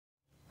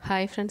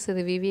Hi friends,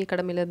 இது விவி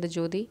அகாடமிலேருந்து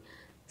ஜோதி.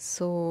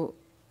 So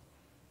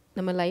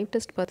நம்ம live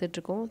test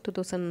பார்த்துட்ருக்கோம்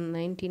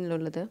 2019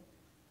 உள்ளது.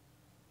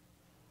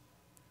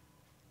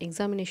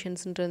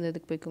 எக்ஸாமினேஷன்ஸுன்ற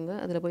இதுக்கு போய்க்கோங்க.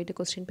 அதில் போய்ட்டு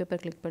கொஸ்டின்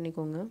பேப்பர் கிளிக்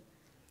பண்ணிக்கோங்க.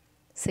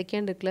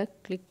 செகண்ட் இருக்குல்ல,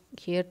 click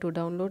here to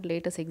download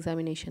latest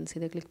examinations,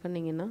 இதை கிளிக்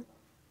பண்ணிங்கன்னா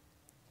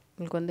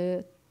உங்களுக்கு வந்து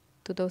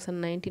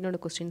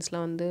 2019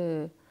 கொஸ்டின்ஸ்லாம் வந்து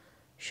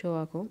ஷோ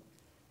ஆகும்.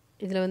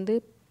 இதில் வந்து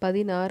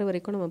 16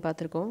 வரைக்கும் நம்ம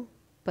பார்த்துருக்கோம்.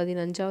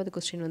 15வது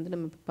கொஸ்டின் வந்து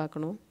நம்ம இப்போ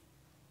பார்க்கணும்.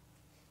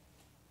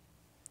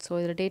 ஸோ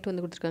இதில் டேட்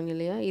வந்து கொடுத்துருக்காங்க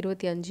இல்லையா,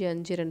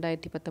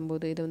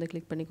 25/5/2019, இதை வந்து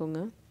கிளிக் பண்ணிக்கோங்க.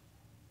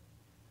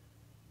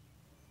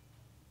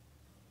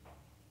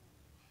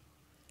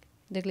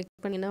 இதை கிளிக்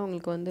பண்ணிங்கன்னா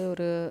உங்களுக்கு வந்து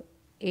ஒரு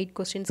 8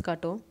 கொஸ்டின்ஸ்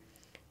காட்டும்.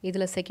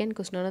 இதில் செகண்ட்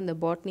கொஸ்டினான இந்த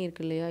பாட்னி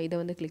இருக்குது இல்லையா, இதை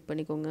வந்து கிளிக்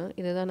பண்ணிக்கோங்க.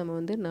 இதை தான் நம்ம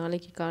வந்து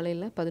நாளைக்கு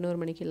காலையில்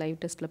 11 மணிக்கு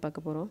லைவ் டெஸ்ட்டில்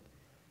பார்க்க போகிறோம்.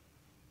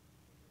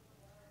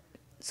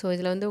 ஸோ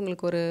இதில் வந்து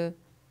உங்களுக்கு ஒரு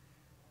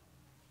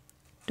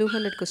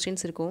 200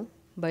 கொஸ்டின்ஸ் இருக்கும்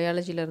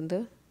பயாலஜிலேருந்து.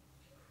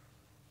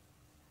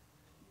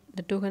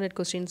 இந்த 200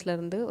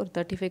 கொஸ்டின்ஸ்லேருந்து ஒரு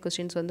 35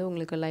 கொஸ்டின்ஸ் வந்து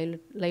உங்களுக்கு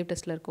லைவ்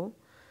டெஸ்ட்டில் இருக்கும்.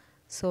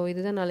 ஸோ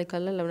இதுதான் நாளைக்கு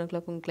காலையில் 11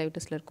 o'clock உங்களுக்கு லைவ்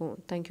டெஸ்ட்டில் இருக்கும்.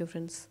 Thank you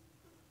friends.